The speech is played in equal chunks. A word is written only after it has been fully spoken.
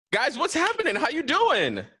Guys, what's happening? How you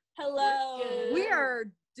doing? Hello. We are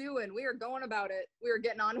going about it. We are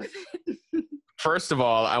getting on with it. First of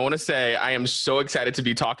all, I want to say I am so excited to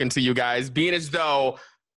be talking to you guys, being as though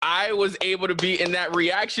I was able to be in that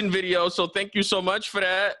reaction video. So thank you so much for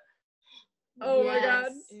that. Oh my God.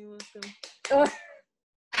 You're welcome.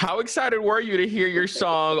 How excited were you to hear your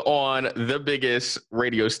song on the biggest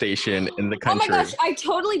radio station in the country? Oh my gosh, I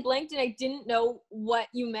totally blanked and I didn't know what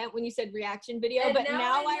you meant when you said reaction video, And but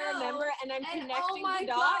now I know. remember and I'm connecting oh my the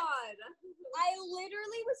dots. God. I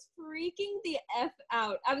literally was freaking the F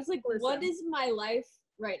out. I was like, Listen. what is my life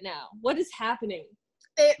right now? What is happening?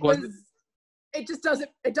 It just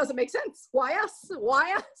doesn't make sense. Why us?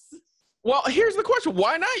 Why us? Well, here's the question.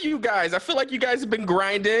 Why not you guys? I feel like you guys have been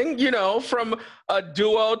grinding, from a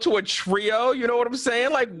duo to a trio. You know what I'm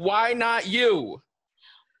saying? Like, why not you?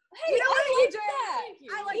 Hey, I like that.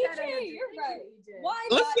 I like that energy. You're right. Why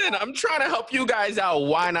Listen, I'm trying to help you guys out.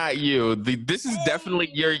 Why not you? This is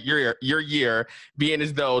definitely your year, being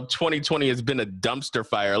as though 2020 has been a dumpster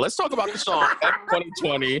fire. Let's talk about the song F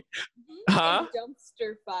 2020. Huh?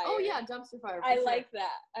 Dumpster fire. Oh yeah, dumpster fire. I like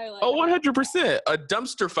that. Oh, 100%. A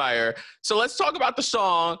dumpster fire. So let's talk about the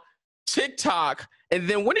song TikTok. And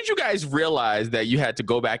then when did you guys realize that you had to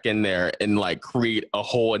go back in there and like create a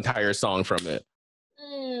whole entire song from it?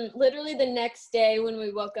 Literally the next day when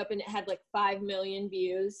we woke up and it had like 5 million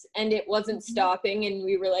views and it wasn't stopping and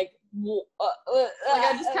we were like,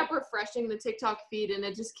 I just kept refreshing the TikTok feed and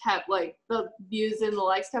it just kept like the views and the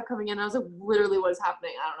likes kept coming in. I was like, literally what is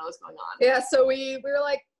happening? I don't know what's going on. Yeah, so we were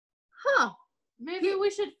like, Maybe we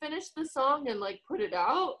should finish the song and like put it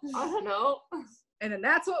out. I don't know. and then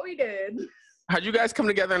that's what we did. How'd you guys come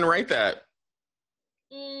together and write that?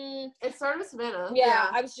 It started with Savannah. Yeah,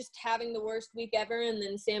 I was just having the worst week ever, and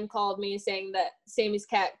then Sam called me saying that Sammy's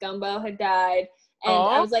cat Gumbo had died, and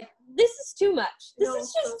I was like, "This is too much. This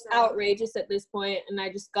is just outrageous at this point." And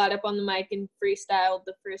I just got up on the mic and freestyled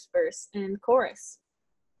the first verse and chorus.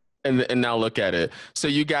 And now look at it. So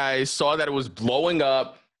you guys saw that it was blowing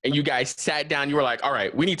up, and you guys sat down. You were like, "All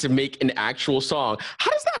right, we need to make an actual song."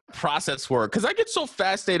 How does that process work? Because I get so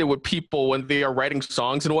fascinated with people when they are writing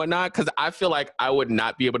songs and whatnot, because I feel like I would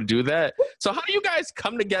not be able to do that. So how do you guys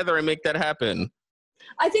come together and make that happen?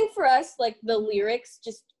 I think for us, like the lyrics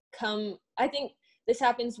just come. I think this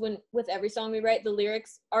happens with every song we write. The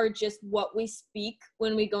lyrics are just what we speak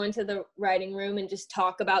when we go into the writing room and just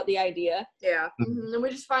talk about the idea. Yeah. Mm-hmm. And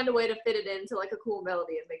we just find a way to fit it into like a cool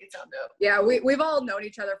melody and make it sound dope. Yeah, we've all known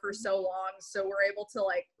each other for so long, so we're able to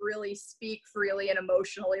like really speak freely and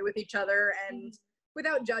emotionally with each other and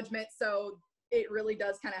without judgment. So it really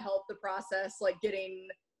does kind of help the process, like getting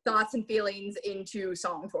thoughts and feelings into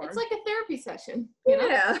song form. It's like a therapy session. You know?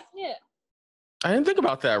 Yeah. I didn't think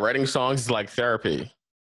about that. Writing songs is like therapy. It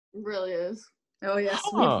really is. Oh yes,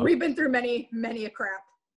 Huh. we've been through many a crap.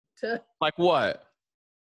 Like what?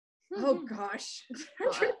 Oh gosh.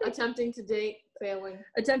 Attempting to date, failing.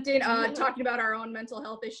 Talking about our own mental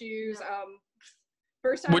health issues.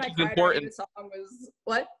 First time Which I is cried important. writing the song was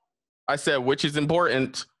what? I said, which is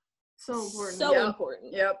important. So important. So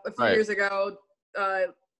important. Yep. A few years ago,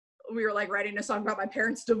 we were like writing a song about my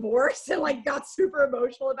parents' divorce and like got super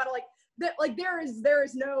emotional about it. Like that, like there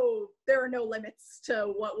are no limits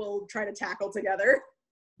to what we'll try to tackle together.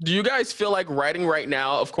 Do you guys feel like writing right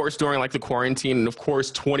now, of course, during like the quarantine and of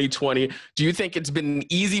course 2020, do you think it's been an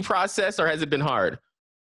easy process or has it been hard?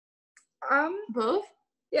 Both.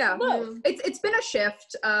 Yeah. Both. It's been a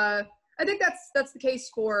shift. I think that's the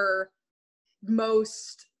case for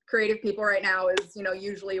most creative people right now. Is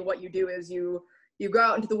usually what you do is you go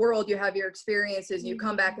out into the world, you have your experiences, you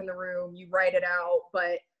come back in the room, you write it out,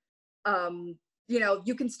 but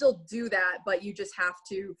you can still do that, but you just have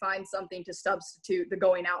to find something to substitute the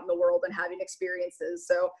going out in the world and having experiences.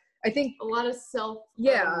 So I think a lot of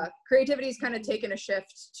creativity's kind of taken a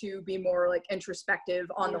shift to be more like introspective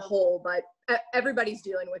on the whole, but everybody's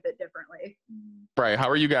dealing with it differently. Right. How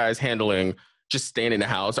are you guys handling just staying in the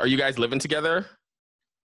house? Are you guys living together?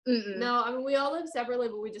 Mm-mm. No, I mean, we all live separately,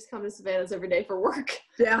 but we just come to Savannah's every day for work.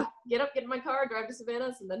 Yeah. Get up, get in my car, drive to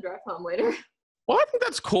Savannah's, and then drive home later. Well, I think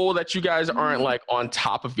that's cool that you guys aren't like on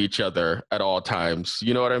top of each other at all times.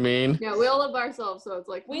 You know what I mean? Yeah, we all live by ourselves, so it's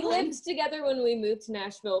like We lived together when we moved to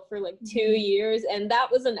Nashville for like 2 years, and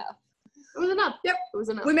that was enough. It was enough. Yep. It was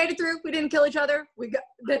enough. We made it through. We didn't kill each other.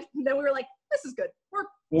 Then we were like, this is good.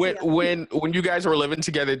 When you guys were living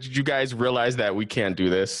together, did you guys realize that we can't do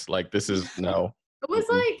this? Like, this is no. It was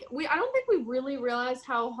like I don't think we really realized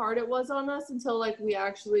how hard it was on us until like we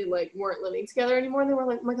actually like weren't living together anymore. And they were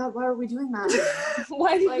like, oh my God, why are we doing that?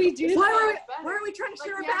 Why did we do that? Why are we trying to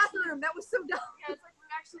share a we bathroom? That was so dumb. Yeah, it's like we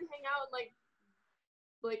actually hang out and like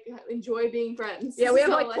like enjoy being friends. Yeah, we have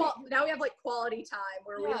So, like now we have like quality time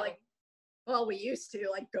where we like, well, we used to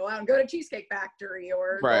like go out and go to Cheesecake Factory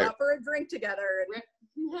or go out for a drink together.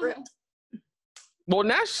 And rip. Well,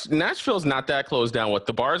 Nashville's not that closed down. What,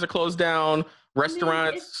 the bars are closed down,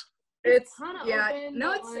 restaurants. It's open,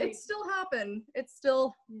 no, it's still happening. It's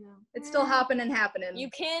still happening. You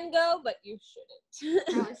can go, but you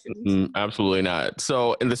shouldn't. Absolutely not.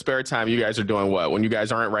 So in the spare time, you guys are doing what? When you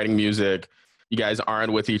guys aren't writing music, you guys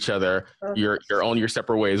aren't with each other, you're on your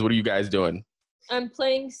separate ways. What are you guys doing? I'm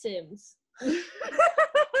playing Sims.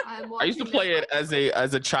 I used to play it as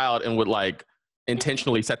a child and would like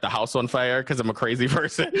intentionally set the house on fire because I'm a crazy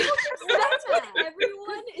person. That's what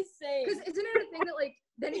everyone is saying. Because isn't it a thing that like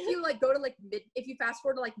then if you like go to like if you fast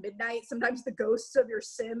forward to like midnight, sometimes the ghosts of your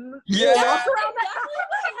sim walk around the house.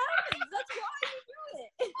 What happens. That's why you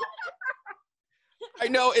do it. I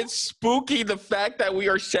know, it's spooky. The fact that we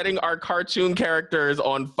are setting our cartoon characters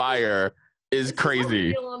on fire is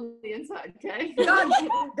crazy. On the inside, okay?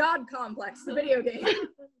 God Complex, the video game.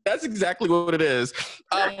 That's exactly what it is.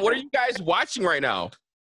 What are you guys watching right now?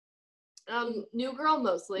 New Girl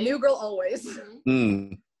mostly. New Girl always.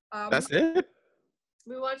 That's it?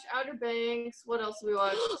 We watched Outer Banks. What else do we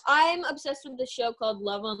watch? I'm obsessed with the show called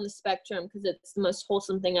Love on the Spectrum because it's the most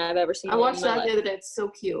wholesome thing I've ever seen. I watched that the other day. It's so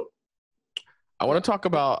cute. I want to talk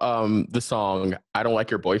about the song "I Don't Like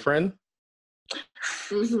Your Boyfriend."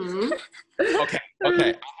 Okay.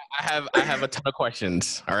 I have a ton of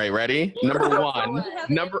questions. All right, ready? Number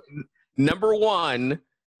one.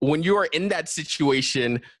 When you are in that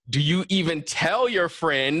situation, do you even tell your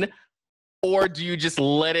friend, or do you just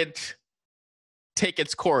let it take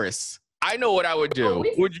its course? I know what I would do.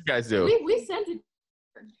 What would you guys do? We sent it.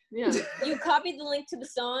 Yeah. You copied the link to the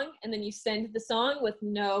song and then you send the song with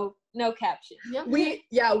no caption. Yep.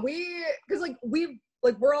 Because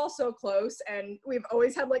we're all so close and we've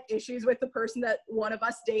always had like issues with the person that one of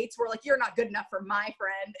us dates. We're like, you're not good enough for my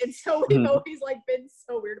friend. And so we've always like been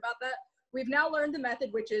so weird about that. We've now learned the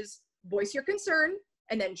method, which is voice your concern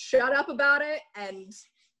and then shut up about it and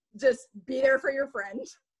just be there for your friend.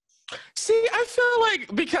 See, I feel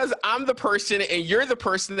like because I'm the person and you're the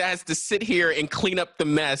person that has to sit here and clean up the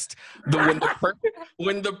mess when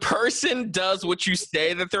the person does what you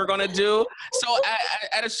say that they're going to do. So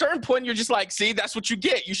at a certain point, you're just like, see, that's what you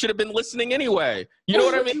get. You should have been listening anyway. You know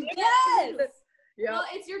what I mean? Yes. Yeah. Well,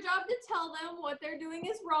 it's your job to tell them what they're doing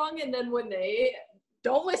is wrong. And then when they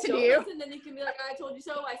don't listen to you, then you can be like, I told you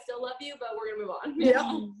so. I still love you, but we're going to move on.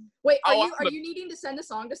 Yeah. Wait, are you needing to send a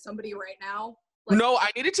song to somebody right now? No, I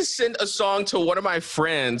needed to send a song to one of my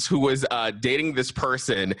friends who was dating this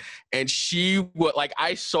person, and she would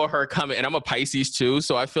I saw her coming, and I'm a Pisces too,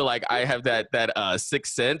 so I feel like I have that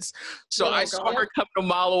sixth sense. So I saw her coming a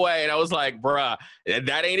mile away, and I was like, "Bruh,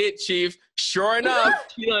 that ain't it, Chief." Sure enough,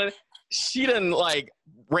 she done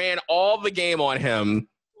ran all the game on him.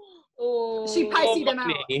 Oh, she Pisces him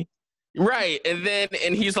out. Right,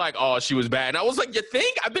 and he's like, "Oh, she was bad," and I was like, "You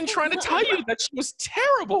think? I've been trying to tell you that she was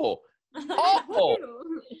terrible." Awful.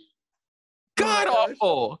 God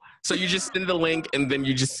awful. So you just send the link and then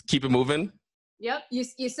you just keep it moving? Yep.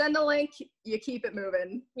 You send the link, you keep it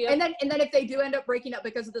moving. Yep. And then if they do end up breaking up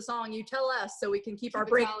because of the song, you tell us so we can keep our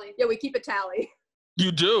break. Tally. Yeah, we keep a tally.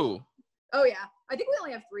 You do? Oh yeah. I think we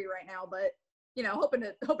only have 3 right now, but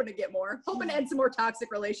hoping to get more. Hoping to end some more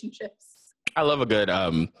toxic relationships. I love a good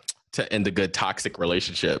to end a good toxic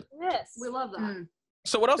relationship. Yes. We love that.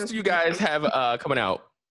 So what else do you guys have coming out?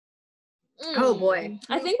 Oh boy.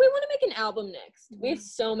 I think we want to make an album next. We have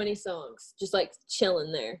so many songs just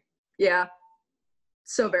chilling there. Yeah.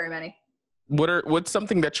 So very many. What's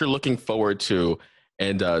something that you're looking forward to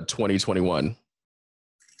in 2021?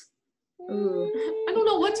 Ooh. I don't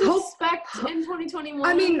know what to expect in 2021.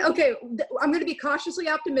 I mean, okay, I'm going to be cautiously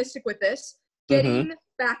optimistic with this. Getting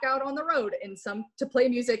back out on the road to play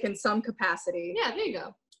music in some capacity. Yeah, there you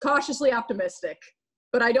go. Cautiously optimistic.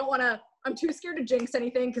 But I don't want to I'm too scared to jinx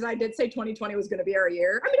anything because I did say 2020 was going to be our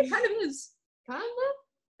year. I mean, it kind of is. Kind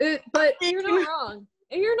of? But you're not wrong.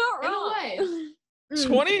 You're not wrong. In a way.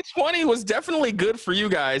 2020 was definitely good for you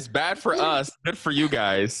guys. Bad for us. Good for you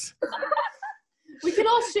guys. We can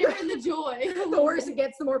all share in the joy. The worse it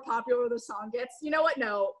gets, the more popular the song gets. You know what?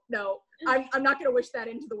 No. I'm not going to wish that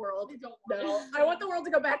into the world. No. I want the world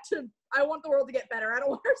to go back to, I want the world to get better. I don't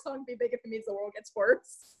want our song to be big if it means the world gets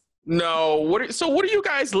worse. No. What do you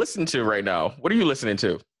guys listen to right now? What are you listening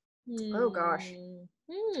to? Oh, gosh.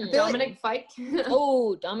 Dominic Fike.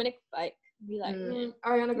 Oh, Dominic Fike. Be like,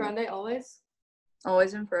 Ariana Grande, always.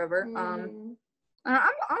 Always and forever. I'm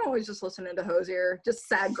always just listening to Hosier. Just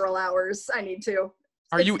sad girl hours. I need to.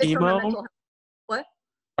 Are you emo? What?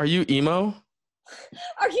 Are you emo?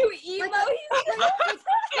 Are you emo? Like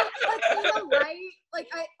emo light. Like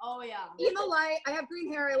Oh yeah. emo light. I have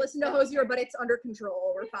green hair. I listen to Hosier, but it's under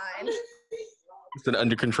control. We're fine. It's an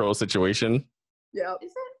under control situation. Yep.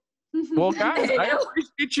 Is it? Well, guys,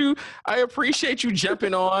 I appreciate you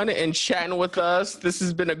jumping on and chatting with us. This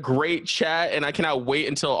has been a great chat, and I cannot wait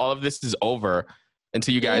until all of this is over,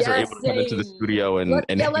 until you guys are able to come into the studio and let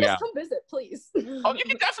hang us out. come visit, please. Oh, you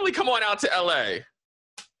can definitely come on out to LA.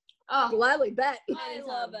 Oh, gladly bet. I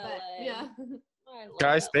love LA. Yeah.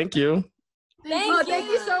 Guys, thank you. Thank Thank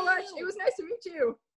you so much. It was nice to meet you.